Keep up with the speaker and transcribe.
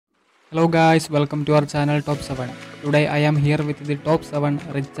Hello guys, welcome to our channel Top 7. Today I am here with the top 7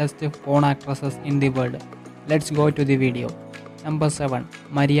 richest porn actresses in the world. Let's go to the video. Number 7.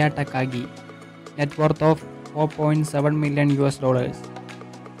 Maria Takagi. Net worth of 4.7 million US dollars.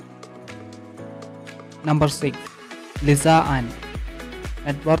 Number 6. Lisa Ann.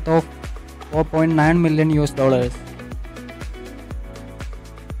 Net worth of 4.9 million US dollars.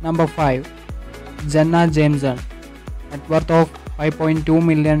 Number 5. Jenna Jameson. Net worth of 5.2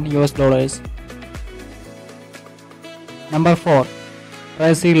 million US dollars. Number 4.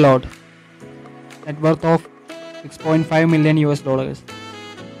 Traci Lords. Net worth of 6.5 million US dollars.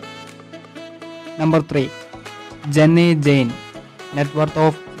 Number 3. Jenna Jameson. Net worth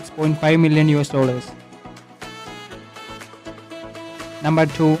of 6.5 million US dollars. Number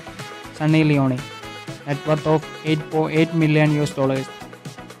 2. Leone. Net worth of 8.8 million US dollars.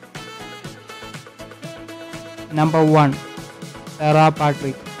 Number 1. Tera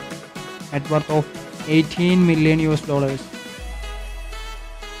Patrick. Net worth of 18 million US dollars.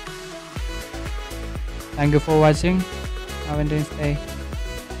 Thank you for watching. Have a nice day.